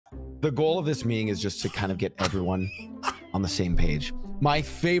The goal of this meeting is just to kind of get everyone on the same page. My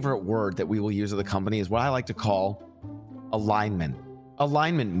favorite word that we will use at the company is what I like to call alignment.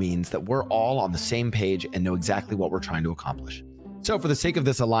 Alignment means that we're all on the same page and know exactly what we're trying to accomplish. So for the sake of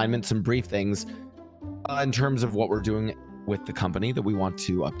this alignment, some brief things in terms of what we're doing with the company that we want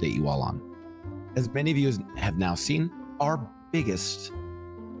to update you all on. As many of you have now seen, our biggest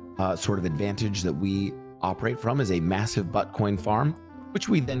sort of advantage that we operate from is a massive Bitcoin farm, which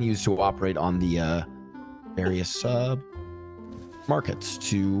we then use to operate on the various markets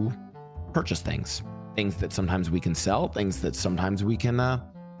to purchase things that sometimes we can sell, things that sometimes we can,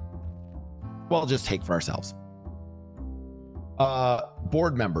 well, just take for ourselves.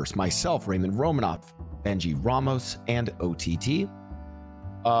 Board members, myself, Raymond Romanoff, Benji Ramos, and OTT.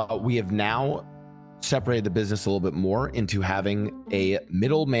 We have now separated the business a little bit more into having a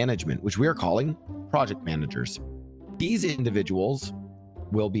middle management, which we are calling project managers. These individuals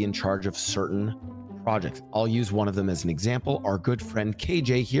will be in charge of certain projects. I'll use one of them as an example. Our good friend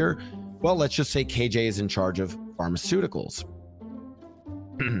KJ here. Well, let's just say KJ is in charge of pharmaceuticals.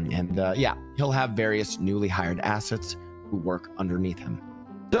 And yeah, he'll have various newly hired assets who work underneath him.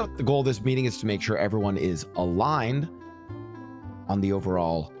 So the goal of this meeting is to make sure everyone is aligned on the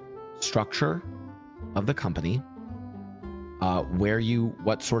overall structure of the company,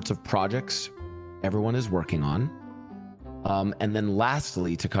 what sorts of projects everyone is working on. And then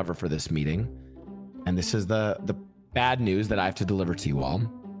lastly, to cover for this meeting, and this is the bad news that I have to deliver to you all.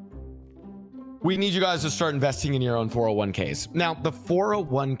 We need you guys to start investing in your own 401ks. Now, the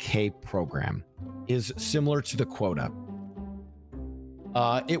 401k program is similar to the quota.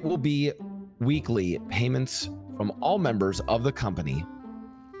 It will be weekly payments from all members of the company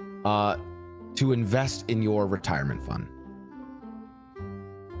to invest in your retirement fund.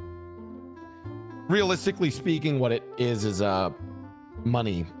 Realistically speaking, what it is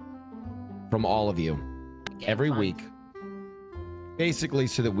money from all of you every week, basically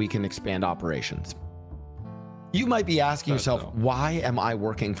so that we can expand operations. You might be asking yourself, why am I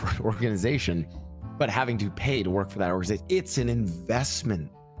working for an organization but having to pay to work for that organization? It's an investment,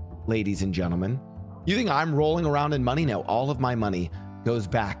 ladies and gentlemen. You think I'm rolling around in money? No, all of my money goes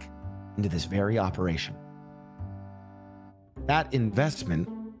back into this very operation. That investment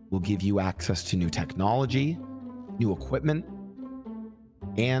will give you access to new technology, new equipment,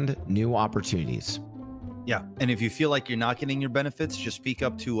 and new opportunities. Yeah, and if you feel like you're not getting your benefits, just speak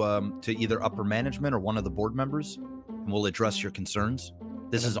up to either upper management or one of the board members, and we'll address your concerns.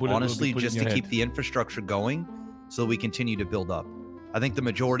 This is honestly just to keep the infrastructure going so we continue to build up. I think the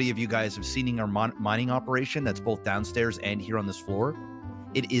majority of you guys have seen our mining operation that's both downstairs and here on this floor.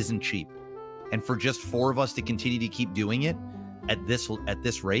 It isn't cheap. And for just 4 of us to continue to keep doing it at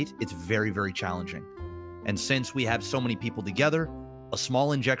this rate, it's very, very challenging. And since we have so many people together, a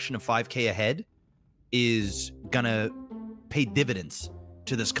small injection of 5K a head is gonna pay dividends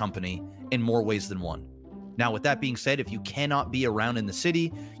to this company in more ways than one. Now, with that being said, if you cannot be around in the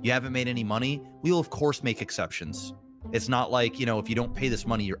city, you haven't made any money, we will of course make exceptions. It's not like, you know, if you don't pay this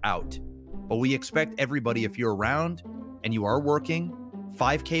money, you're out. But we expect everybody, if you're around and you are working,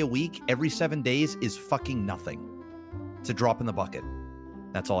 5K a week every 7 days is fucking nothing. It's a drop in the bucket.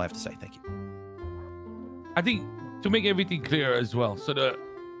 That's all I have to say. Thank you. I think to make everything clear as well, so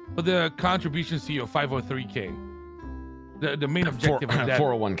for the contributions to your 503k, the main objective of that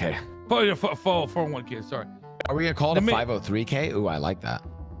 401k. 401k, sorry. Are we gonna call it a 503k? Ooh, I like that.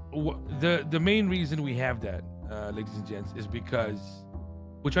 The main reason we have that, ladies and gents, is because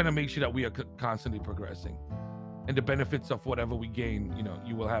we're trying to make sure that we are constantly progressing, and the benefits of whatever we gain, you know,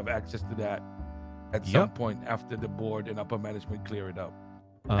 you will have access to that at some point after the board and upper management clear it up.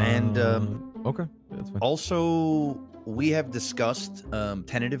 And okay, that's fine. Also, we have discussed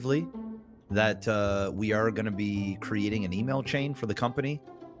tentatively that we are going to be creating an email chain for the company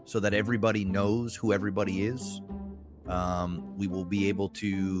so that everybody knows who everybody is. We will be able to,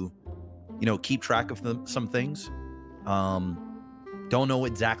 you know, keep track of some things. Don't know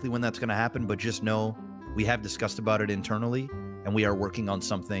exactly when that's going to happen, but just know we have discussed about it internally, and we are working on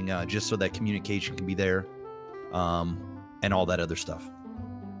something just so that communication can be there, and all that other stuff.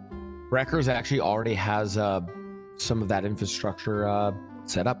 Breckers actually already has some of that infrastructure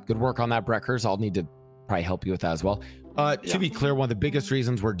set up. Good work on that, Breckers. I'll need to probably help you with that as well. To be clear, one of the biggest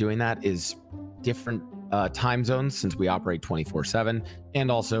reasons we're doing that is different time zones, since we operate 24/7,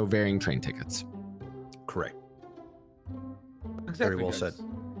 and also varying train tickets. Correct. Exactly, Very well guys. said.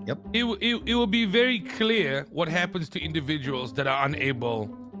 Yep. It will be very clear what happens to individuals that are unable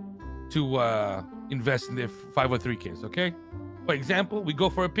to invest in their 503ks, okay? For example, we go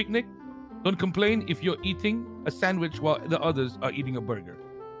for a picnic. Don't complain if you're eating a sandwich while the others are eating a burger.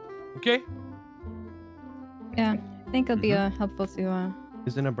 Okay. Yeah, I think it'll be helpful to.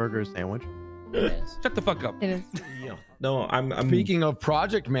 Isn't a burger a sandwich? It is. Shut the fuck up. It is. Yeah. No, I'm Speaking of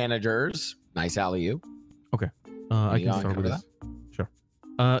project managers, nice alley-oop. Okay. I You can wanna start with cover this. Sure.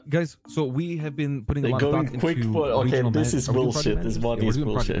 Guys, so we have been putting a lot of going thought quick into for okay. regional This is are we doing project bullshit. This managers? body Yeah, is we're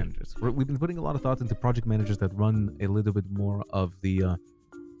doing project bullshit. managers. We've been putting a lot of thought into project managers that run a little bit more of the,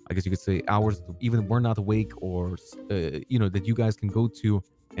 I guess you could say, hours, even we're not awake, or that you guys can go to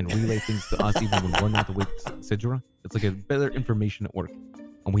and relay things to us even when we're not awake, etc. It's like a better information network,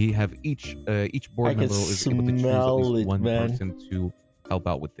 and we have each board member is able to choose at least one person to help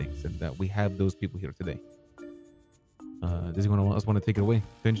out with things, and we have those people here today. Does anyone else want to take it away?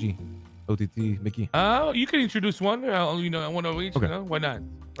 Benji, OTT, Mickey. You can introduce one. One of each. Okay. Why not?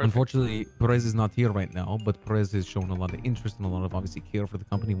 Perfect. Unfortunately, Perez is not here right now, but Perez has shown a lot of interest and a lot of obviously care for the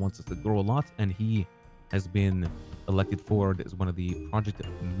company, wants us to grow a lot, and he has been elected forward as one of the project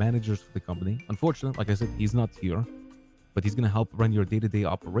managers for the company. Unfortunately, like I said, he's not here, but he's going to help run your day-to-day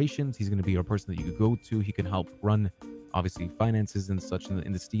operations. He's going to be your person that you could go to. He can help run, obviously, finances and such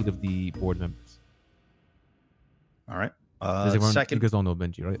in the stead of the board members. All right. Second, you guys all know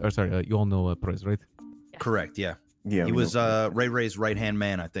Benji, right? Or sorry, you all know Perez, right? Correct. Yeah. Yeah. He was Ray Ray's right-hand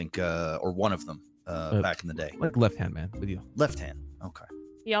man, I think, or one of them back in the day. Like left-hand man, but yeah. Left hand. Okay.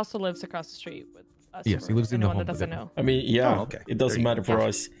 He also lives across the street with us. Yes, he lives in the anyone home that doesn't with know. I mean, yeah. Oh, okay. It doesn't matter for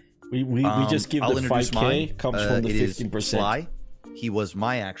us. We just give I'll the introduce 5K mine. comes from the It is 15%. Sly. He was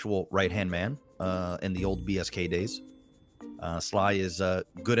my actual right-hand man in the old BSK days. Sly is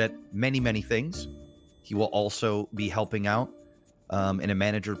good at many things. He will also be helping out in a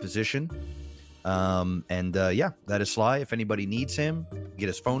manager position. Yeah, that is Sly. If anybody needs him, get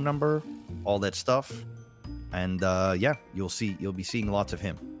his phone number, all that stuff. And yeah, you'll be seeing lots of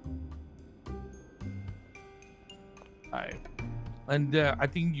him. All right. And I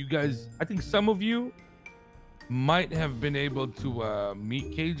think some of you might have been able to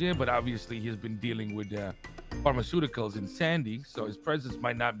meet KJ, but obviously he's been dealing with pharmaceuticals in Sandy, so his presence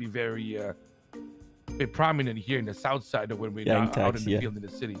might not be very prominent here in the south side of when we're not out in the field in the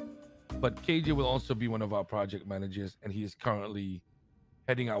city. But KJ will also be one of our project managers, and he is currently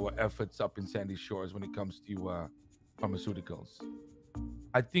heading our efforts up in Sandy Shores when it comes to pharmaceuticals.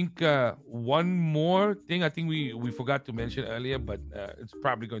 I think one more thing I think we forgot to mention earlier, but it's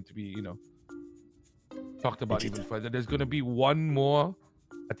probably going to be talked about even further. There's going to be one more,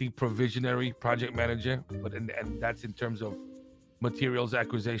 I think, provisionary project manager, but and that's in terms of materials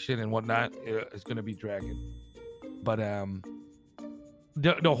acquisition and whatnot. It's going to be Dragon. But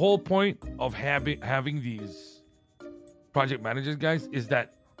the whole point of having these project managers, guys, is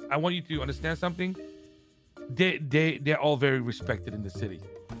that I want you to understand something. They're all very respected in the city,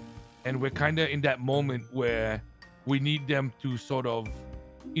 and we're kind of in that moment where we need them to sort of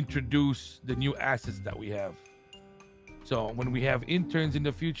introduce the new assets that we have. So when we have interns in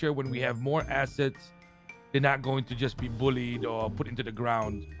the future, when we have more assets, they're not going to just be bullied or put into the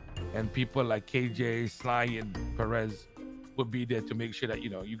ground, and people like KJ, Sly, and Perez will be there to make sure that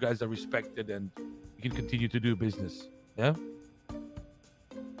you guys are respected and you can continue to do business. Yeah,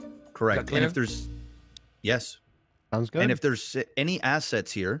 correct. And if there's yes, sounds good. And if there's any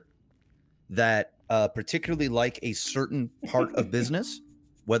assets here that particularly like a certain part of business,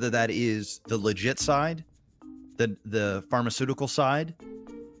 whether that is the legit side, the pharmaceutical side,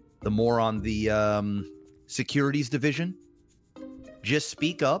 the more on the securities division, just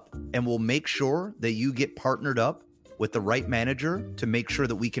speak up and we'll make sure that you get partnered up with the right manager to make sure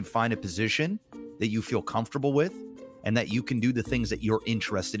that we can find a position that you feel comfortable with and that you can do the things that you're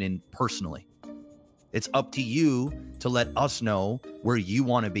interested in personally. It's up to you to let us know where you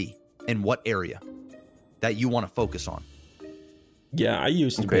want to be and what area that you want to focus on. Yeah, I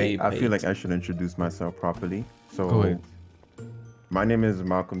used to be. I feel like I should introduce myself properly. So, my name is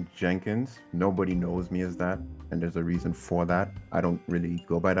Malcolm Jenkins. Nobody knows me as that, and there's a reason for that. I don't really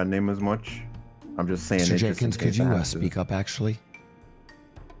go by that name as much. I'm just saying. Mr. Jenkins, could you speak up, actually?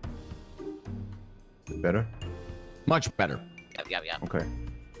 Is it better? Much better. Yeah. Okay.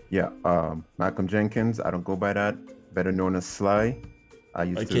 Yeah, Malcolm Jenkins. I don't go by that. Better known as Sly. I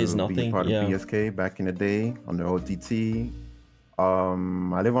used to be part of BSK back in the day on the OTT.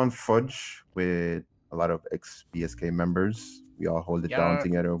 I live on Fudge with a lot of ex-BSK members. We all hold it down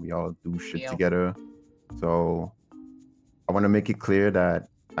together. We all do shit together. So I want to make it clear that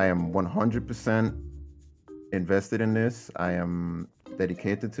I am 100% invested in this. I am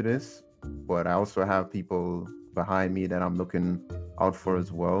dedicated to this, but I also have people behind me that I'm looking out for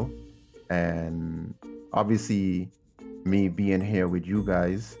as well. And obviously, me being here with you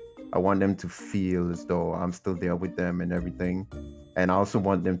guys, I want them to feel as though I'm still there with them and everything. And I also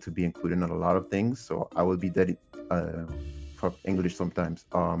want them to be included in a lot of things. So I will be for English sometimes,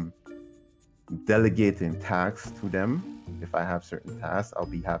 delegating tasks to them. If I have certain tasks, I'll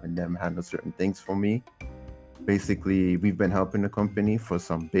be having them handle certain things for me. Basically, we've been helping the company for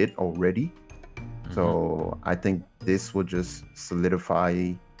some bit already. So I think this will just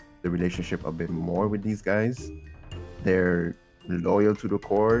solidify the relationship a bit more with these guys. They're loyal to the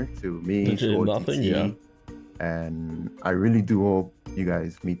core, to me, to OTT, and I really do hope you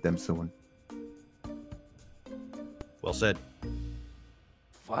guys meet them soon. Well said.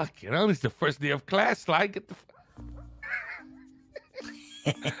 Fuck, it's the first day of class. Sly, get the.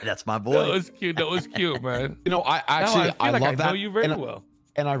 That's my boy. That was cute, man. I love that. I know you very well.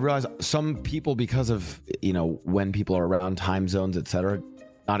 And I realize some people, because of when people are around, time zones, etc.,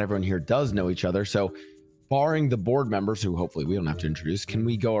 not everyone here does know each other. So, barring the board members, who hopefully we don't have to introduce, can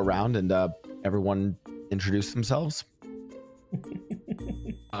we go around and everyone introduce themselves?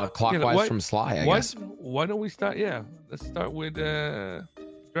 Clockwise from Sly, I guess. Why don't we start? Yeah, let's start with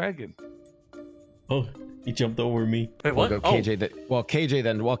Dragon. Oh, he jumped over me. Wait, what? We'll go KJ.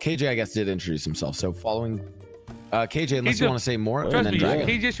 KJ, I guess, did introduce himself. So following KJ, unless you want to say more, and then Dragon.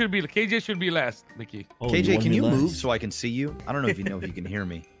 KJ should be last, Mickey. Oh, KJ, can you move so I can see you? I don't know if you can hear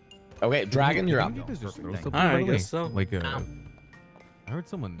me. Okay, Dragon, you're up. I guess so. Like, I heard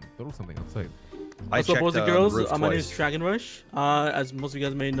someone throw something outside. What's up, boys and girls? My name is Dragon Rush. As most of you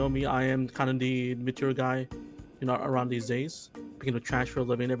guys may know me, I am kind of the mature guy, around these days, picking up trash for a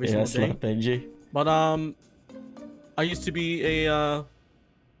living every single day. Benji. But I used to be a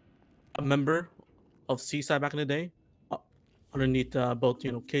member of Seaside back in the day, underneath both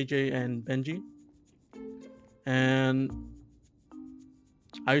KJ and Benji, and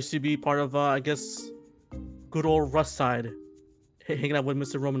I used to be part of I guess good old Rust side, hanging out with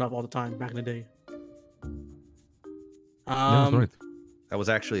Mr. Romanov all the time back in the day. That was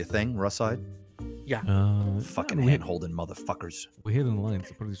actually a thing, Rust side. Yeah. Fucking hand-holding motherfuckers. We hit in the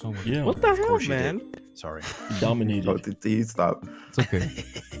lines. Pretty strong. Yeah. What the hell, man? Sorry. Dominated. OTT, stop. It's okay.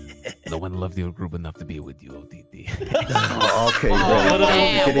 No one loved your group enough to be with you, OTT. Okay,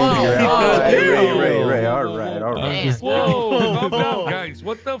 Ray. All right. Whoa, calm down, guys.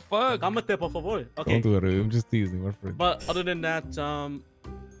 What the fuck? Cámate, por favor. Okay. Don't worry, I'm just teasing, my friend. But other than that,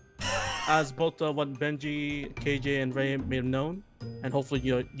 as both what Benji, KJ, and Ray may have known, and hopefully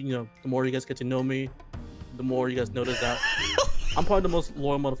the more you guys get to know me, the more you guys notice that I'm probably the most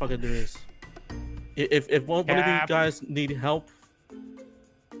loyal motherfucker there is. If one of you guys need help,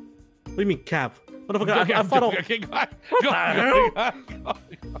 what do you mean Cap? Motherfucker, I fought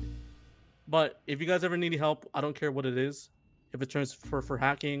But if you guys ever need help, I don't care what it is. If it turns for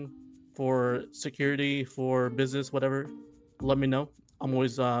hacking, for security, for business, whatever, let me know. I'm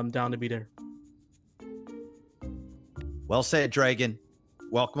always down to be there. Well said, Dragon.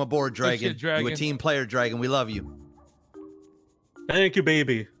 Welcome aboard, Dragon. You a team player, Dragon. We love you. Thank you,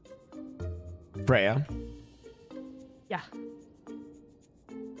 baby. Freya. Yeah.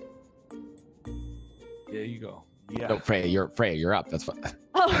 There you go. Yeah. No, Freya, you're up. That's what.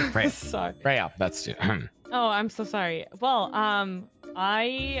 Oh, Freya. sorry. Freya, that's you. Oh, I'm so sorry. Well,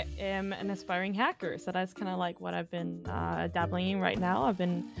 I am an aspiring hacker, so that's kind of like what I've been dabbling in right now. I've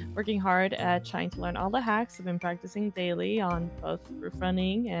been working hard at trying to learn all the hacks. I've been practicing daily on both roof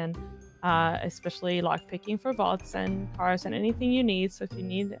running and especially lockpicking for vaults and cars and anything you need. So if you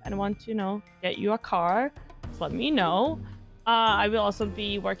need anyone to, get you a car, just let me know. I will also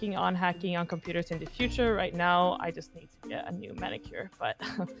be working on hacking on computers in the future. Right now, I just need to get a new manicure, but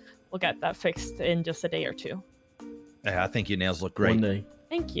we'll get that fixed in just a day or two. Yeah, I think your nails look great. One day.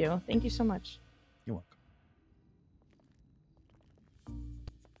 Thank you. Thank you so much. You're welcome.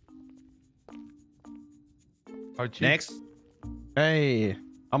 Archie. Next. Hey,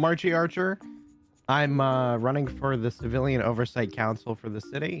 I'm Archie Archer. I'm running for the Civilian Oversight Council for the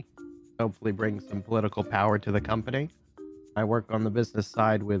city. Hopefully bring some political power to the company. I work on the business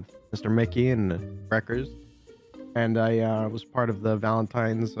side with Mr. Mickey and Wreckers. And I was part of the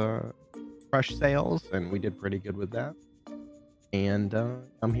Valentine's Crush sales, and we did pretty good with that. And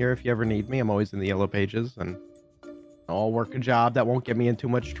I'm here if you ever need me. I'm always in the yellow pages, and I'll work a job that won't get me in too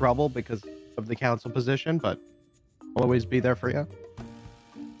much trouble because of the council position, but I'll always be there for you.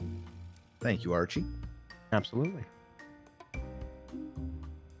 Thank you, Archie. Absolutely.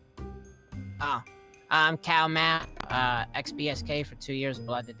 I'm Cal Mapp, ex-BSK for 2 years,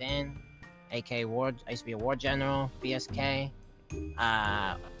 blooded in, AK Ward. I used to be a War General, BSK.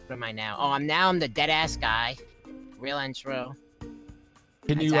 What am I now? Oh, I'm the dead-ass guy. Real and true.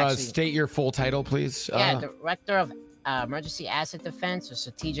 Can you state your full title, please? Yeah, Director of Emergency Asset Defense or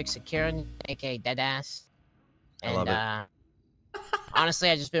Strategic Security, aka Deadass. And I love it. honestly,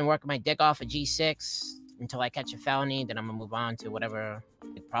 I just been working my dick off at G6 until I catch a felony. Then I'm gonna move on to whatever,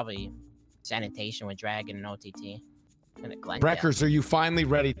 probably sanitation with Dragon and OTT. And Breckers, are you finally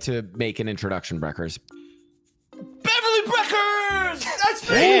ready to make an introduction, Breckers? Beverly Breckers! That's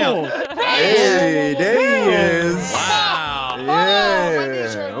me! Damn! Hey, there he is! Wow!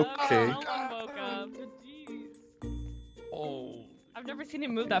 Yeah, okay. Oh, I've never seen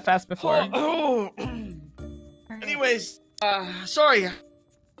him move that fast before. Anyways, sorry.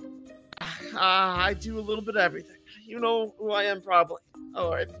 I do a little bit of everything. You know who I am, probably.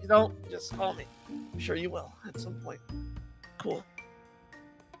 Or if you don't, just call me. I'm sure you will at some point. Cool.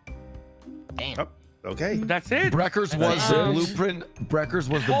 Damn. Oh, okay. That's it. Breckers was the blueprint. Breckers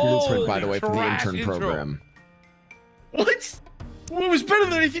was the blueprint, by the way, for the intern program. What? Well, it was better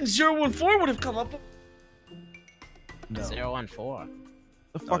than anything 014 would have come up with. No. 014.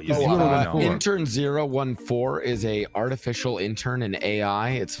 The fuck is 014? Intern 014 is a artificial intern in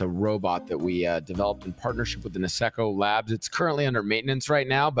AI. It's a robot that we developed in partnership with the Niseko Labs. It's currently under maintenance right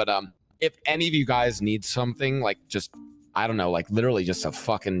now, but if any of you guys need something like just, I don't know, like literally just a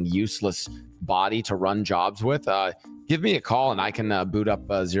fucking useless body to run jobs with, give me a call and I can boot up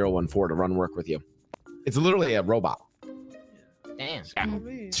 014 to run work with you. It's literally a robot. Damn.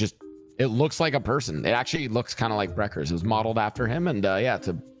 It's just, it looks like a person. It actually looks kind of like Breckers. It was modeled after him, and yeah, it's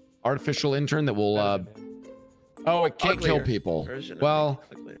an artificial intern that will. Oh, it can't kill people. Well,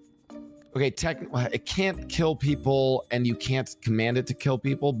 okay, it can't kill people, and you can't command it to kill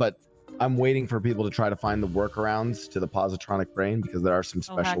people. But I'm waiting for people to try to find the workarounds to the positronic brain because there are some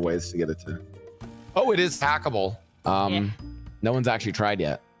special ways to get it to. Oh, it is hackable. No one's actually tried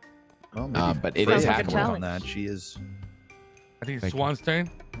yet. Oh, but it is hackable. On that, she is. I think it's Swan's turn.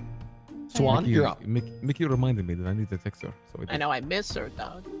 Swan, you're up. Mickey reminded me that I need to text her. So I know I miss her,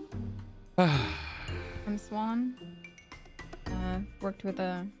 dog. I'm Swan. Worked with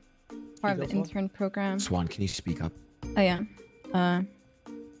a part of the intern program. Swan, can you speak up? Oh yeah.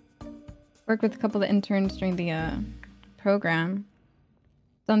 Worked with a couple of interns during the program.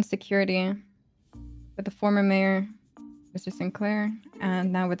 Done security with the former mayor, Mr. Sinclair,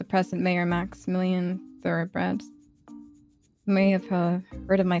 and now with the present mayor, Maximilian Thoroughbred. You may have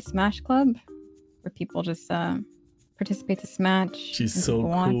heard of my Smash Club, where people just participate to Smash. She's so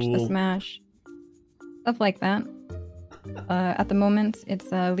watch cool. the Smash. Stuff like that. At the moment,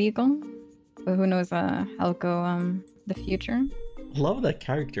 it's legal, but who knows how it'll go the future. Love that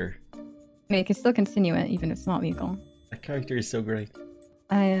character. I mean, you can still continue it, even if it's not legal. That character is so great.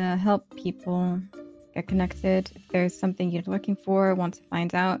 I help people get connected. If there's something you're looking for, want to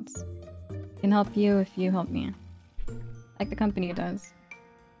find out, I can help you if you help me. Like the company does.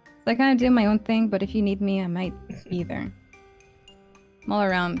 So I kind of do my own thing, but if you need me, I might be there. I'm all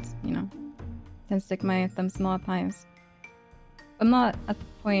around, you know. Tend to stick my thumbs in all pies. I'm not at the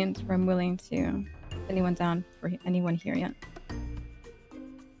point where I'm willing to put anyone down for anyone here yet.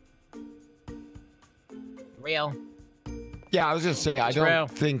 Real. Yeah, I was just saying, I don't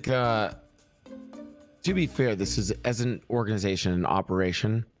think, to be fair, this is, as an organization, an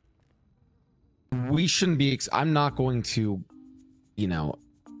operation, we shouldn't be, I'm not going to, you know,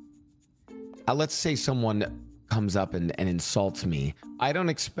 let's say someone comes up and insults me. I don't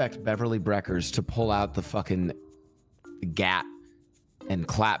expect Beverly Breckers to pull out the fucking gat and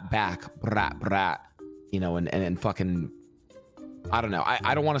clap back, brat, brat, you know, and fucking, I don't know.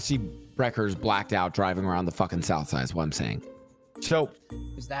 I don't want to see Breckers blacked out driving around the fucking south side is what I'm saying. So,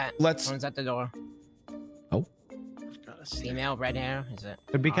 Who's that? Let's. Someone's at the door. Oh. Female, red hair. Is it?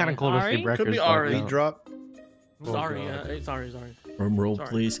 It'd be kind of cool to see Breckers. Could be Ari. Drop. Sorry, sorry. Drum roll,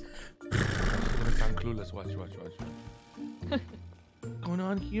 please. I'm clueless. Watch. What's going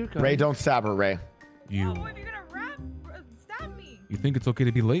on here, guys? Ray, don't stab her, Ray. You. Oh, if you're gonna rap, stab me. You think it's okay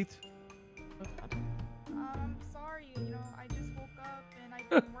to be late? I'm sorry. You know, I just woke up and I've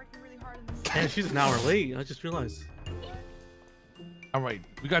been working really hard in this. Man, she's an hour late. I just realized. All right,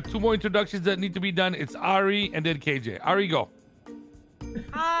 we got 2 more introductions that need to be done. It's Ari and then KJ. Ari, go.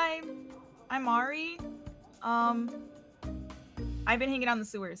 Hi, I'm Ari. I've been hanging out in the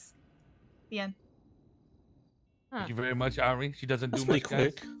sewers. The end. Thank you very much, Ari. She doesn't That's do much,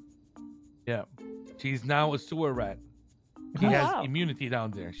 pretty quick. guys. Yeah, she's now a sewer rat. He has immunity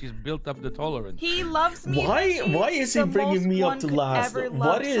down there. She's built up the tolerance. He loves me. Why is he bringing me up to last?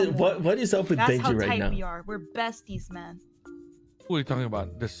 What is up with That's Benji how right tight now? we are. We're besties, man. Who are you talking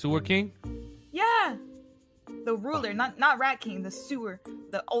about? The sewer king? Yeah. The ruler, not Rat King, the sewer,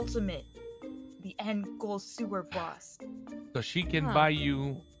 the ultimate, the end goal sewer boss. So she can buy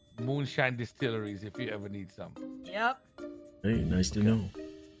you moonshine distilleries if you ever need some. Yep. Hey, nice to know.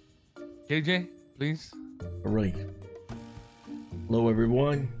 KJ, please. All right. Hello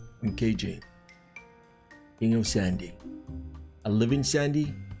everyone, I'm KJ, King of Sandy. I live in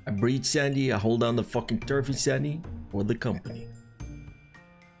Sandy, I breed Sandy, I hold down the fucking turf in Sandy for the company.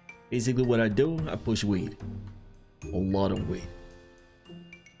 Basically what I do, I push weed. A lot of weed.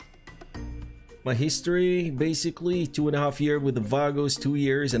 My history, basically 2.5 years with the Vagos, 2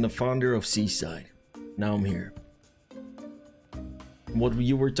 years, and the founder of Seaside. Now I'm here. What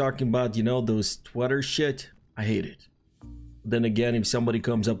you were talking about, you know, those Twitter shit, I hate it. Then again, if somebody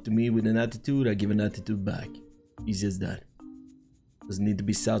comes up to me with an attitude, I give an attitude back. Easy as that. Doesn't need to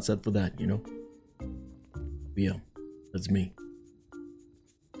be Southside for that, you know? Yeah, that's me.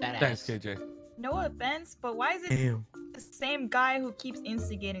 Thanks, KJ. No offense, but why is it the same guy who keeps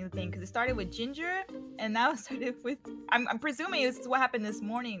instigating the thing? Because it started with Ginger, and now it started with... I'm presuming it's what happened this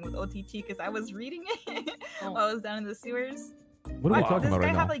morning with OTT, because I was reading it while I was down in the sewers. What are we talking about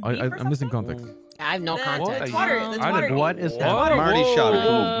right now? I'm missing context. I have no context. What is that? Marty shot it.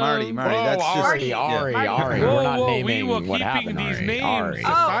 Marty, that's just... Ari, we're not naming what happened, these names Ari.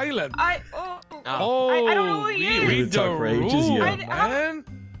 silent. I don't know who he is. Read the rules, man.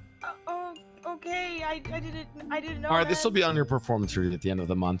 Okay, I didn't know. All right, this will be on your performance review at the end of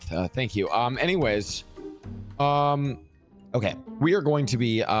the month. Thank you. Anyways, okay, we are going to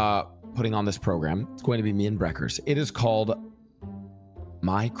be putting on this program. It's going to be me and Breckers. It is called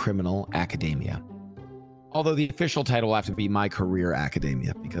My Criminal Academia. Although the official title will have to be My Career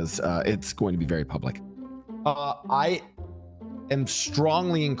Academia because it's going to be very public. I am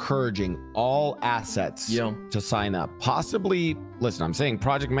strongly encouraging all assets to sign up. Possibly, listen, I'm saying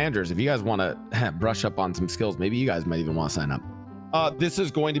project managers, if you guys want to brush up on some skills, maybe you guys might even want to sign up. This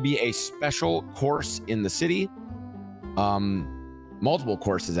is going to be a special course in the city. Multiple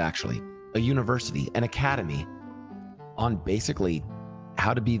courses, actually. A university, an academy on basically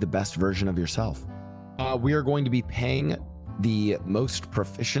how to be the best version of yourself. We are going to be paying the most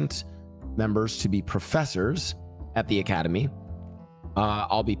proficient members to be professors at the academy.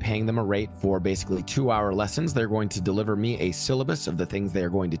 I'll be paying them a rate for basically 2-hour lessons. They're going to deliver me a syllabus of the things they are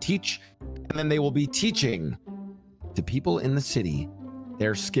going to teach, and then they will be teaching to people in the city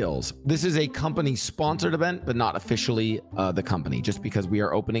their skills. This is a company sponsored event, but not officially the company, just because we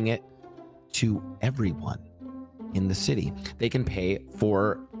are opening it to everyone in the city. They can pay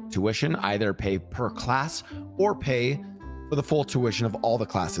for tuition, either pay per class or pay for the full tuition of all the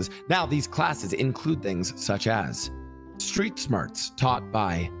classes. Now, these classes include things such as Street Smarts, taught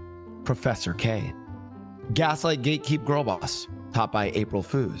by Professor K. Gaslight Gatekeep Girl Boss, taught by April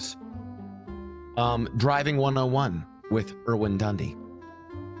Foos. Driving 101 with Erwin Dundee.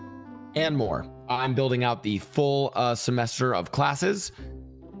 And more. I'm building out the full semester of classes.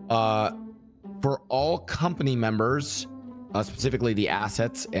 For all company members, specifically the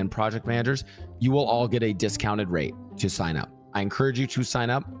assets and project managers, you will all get a discounted rate to sign up. I encourage you to sign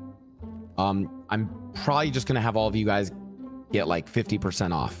up. I'm probably just going to have all of you guys get like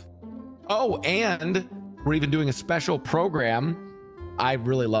 50% off. Oh, and we're even doing a special program. I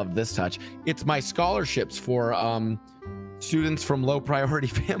really love this touch. It's my scholarships for students from low priority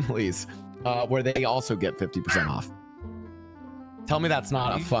families, where they also get 50% off. Tell me that's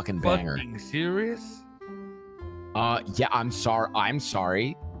not a fucking banger. Fucking serious? Yeah, I'm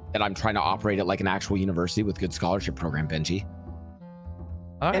sorry that I'm trying to operate it like an actual university with good scholarship program, Benji.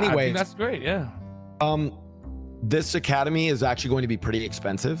 Anyway, I think that's great. Yeah. This academy is actually going to be pretty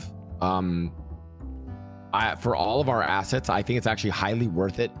expensive. For all of our assets, I think it's actually highly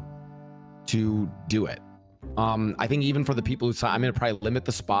worth it to do it. I think even for the people who sign, I'm going to probably limit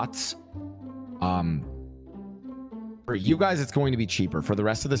the spots. For you guys, it's going to be cheaper. For the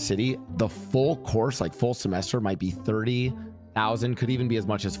rest of the city, the full course, like full semester, might be 30,000, could even be as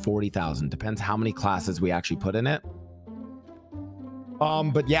much as 40,000. Depends how many classes we actually put in it.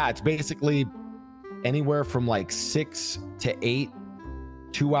 But yeah, it's basically anywhere from like 6 to 8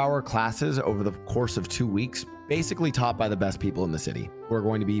 2-hour classes over the course of 2 weeks, basically taught by the best people in the city. We're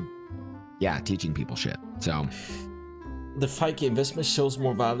going to be, teaching people shit. So the 5K investment shows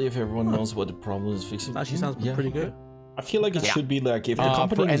more value if everyone knows what the problem is fixing. Actually sounds pretty good. I feel like it should be like if the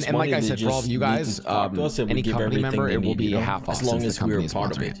company needs and money, like I said, for all of you guys, any company member, it will be half off as long as we're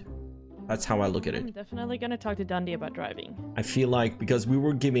part of it. That's how I look at it. I'm definitely gonna talk to Dundee about driving. I feel like because we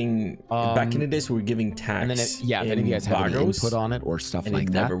were giving back in the days, we were giving tax. And then if any of you guys have any input on it or stuff and like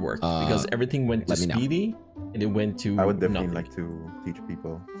it that, never worked because everything went to Speedy and it went to. I would definitely like to teach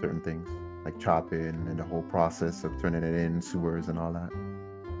people certain things, like chopping and the whole process of turning it in sewers and all that.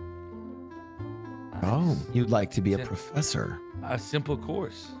 Oh, you'd like to be a professor? A simple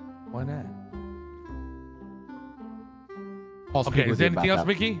course. Why not? I'll okay, is there anything else,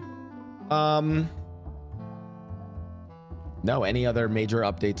 Mickey? No, any other major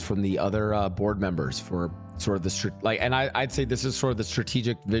updates from the other board members for sort of the and I'd say this is sort of the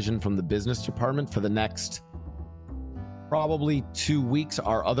strategic vision from the business department for the next probably 2 weeks.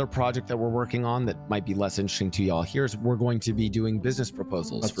 Our other project that we're working on that might be less interesting to y'all here is we're going to be doing business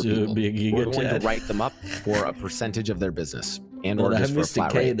proposals for people. We're going to write them up for a percentage of their business and or just for a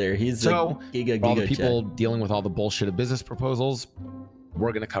flat rate. There, he's so giga all the people dealing with all the bullshit of business proposals,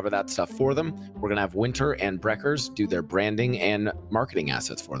 we're going to cover that stuff for them. We're going to have Winter and Breckers do their branding and marketing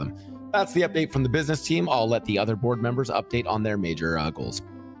assets for them. That's the update from the business team. I'll let the other board members update on their major goals.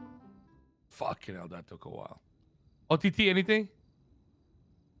 Fucking hell, that took a while. OTT, anything?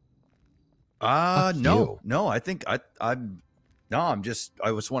 No. I think I just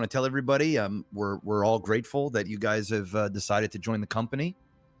want to tell everybody we're all grateful that you guys have decided to join the company.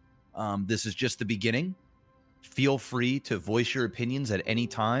 This is just the beginning. Feel free to voice your opinions at any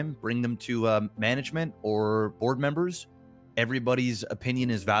time. Bring them to management or board members. Everybody's opinion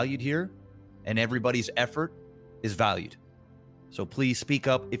is valued here, and everybody's effort is valued. So please speak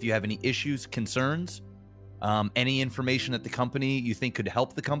up if you have any issues, concerns, any information that the company you think could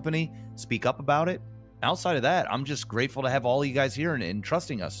help the company, speak up about it. Outside of that, I'm just grateful to have all you guys here and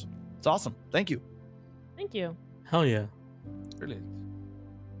trusting us. It's awesome. Thank you. Thank you. Hell yeah. Brilliant.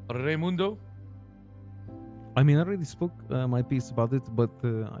 Raimundo? I mean, I already spoke my piece about it, but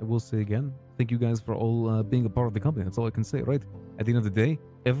I will say again, thank you guys for all being a part of the company. That's all I can say, right? At the end of the day,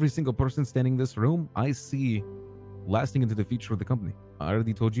 every single person standing in this room, I see lasting into the future of the company. I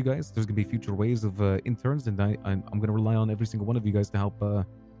already told you guys there's going to be future waves of interns, and I'm going to rely on every single one of you guys to help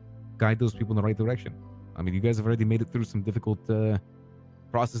guide those people in the right direction. I mean, you guys have already made it through some difficult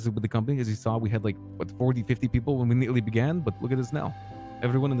processes with the company. As you saw, we had like, what, 40, 50 people when we nearly began, but look at us now.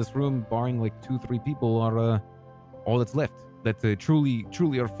 Everyone in this room, barring like 2-3 people, are all that's left that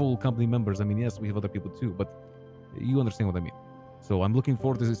truly are full company members. I mean, yes, we have other people too, but you understand what I mean. So I'm looking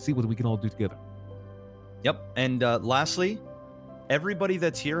forward to see what we can all do together. Yep. And lastly, everybody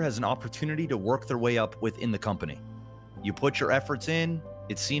that's here has an opportunity to work their way up within the company. You put your efforts in,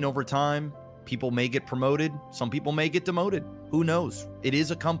 it's seen over time. People may get promoted. Some people may get demoted. Who knows? It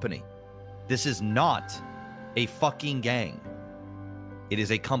is a company. This is not a fucking gang. It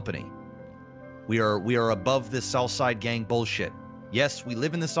is a company. We are above this Southside gang bullshit. Yes, we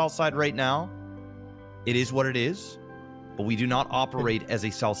live in the Southside right now. It is what it is, but we do not operate as a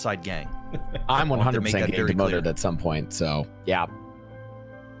Southside gang. I'm 100% getting demoted at some point, so yeah.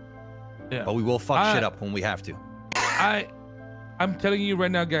 But we will fuck shit up when we have to. I'm telling you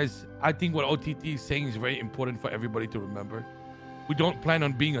right now, guys, I think what OTT is saying is very important for everybody to remember. We don't plan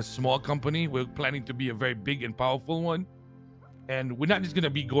on being a small company. We're planning to be a very big and powerful one. And we're not just going to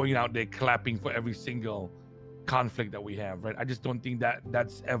be going out there clapping for every single conflict that we have, right? I just don't think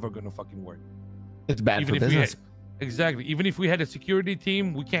that's ever going to fucking work. It's bad for business. Exactly. Even if we had a security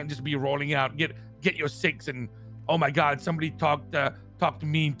team, we can't just be rolling out, get your 6 and, oh my God, somebody talked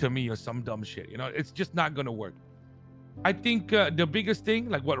mean to me or some dumb shit. You know, it's just not going to work. I think the biggest thing,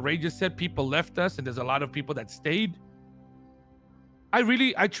 like what Ray just said, people left us and there's a lot of people that stayed.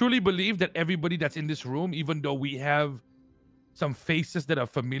 I truly believe that everybody that's in this room, even though we have some faces that are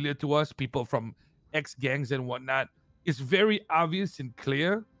familiar to us, people from ex-gangs and whatnot, it's very obvious and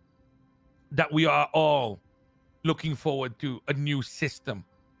clear that we are all looking forward to a new system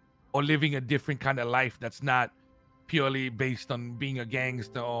or living a different kind of life that's not purely based on being a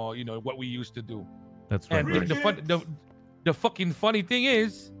gangster or, you know, what we used to do. That's right. And the fucking funny thing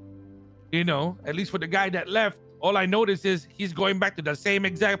is, you know, at least for the guy that left, all I noticed is he's going back to the same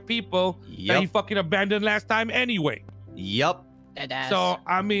exact people that he fucking abandoned last time anyway. Yep. So,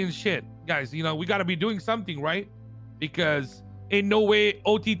 I mean, shit, guys, you know, we got to be doing something, right? Because ain't no way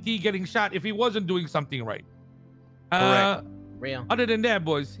OTT getting shot if he wasn't doing something right. Real. Other than that,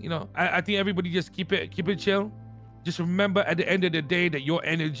 boys, you know, I think everybody just keep it chill. Just remember at the end of the day that your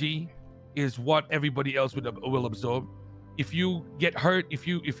energy is what everybody else will absorb. If you get hurt, if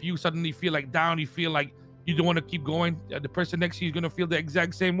you suddenly feel like down, you feel like you don't want to keep going, the person next to you is going to feel the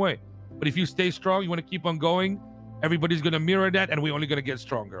exact same way. But if you stay strong, you want to keep on going, everybody's going to mirror that, and we're only going to get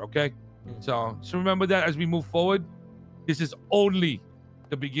stronger, okay? So just remember that as we move forward. This is only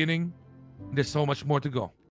the beginning. There's so much more to go.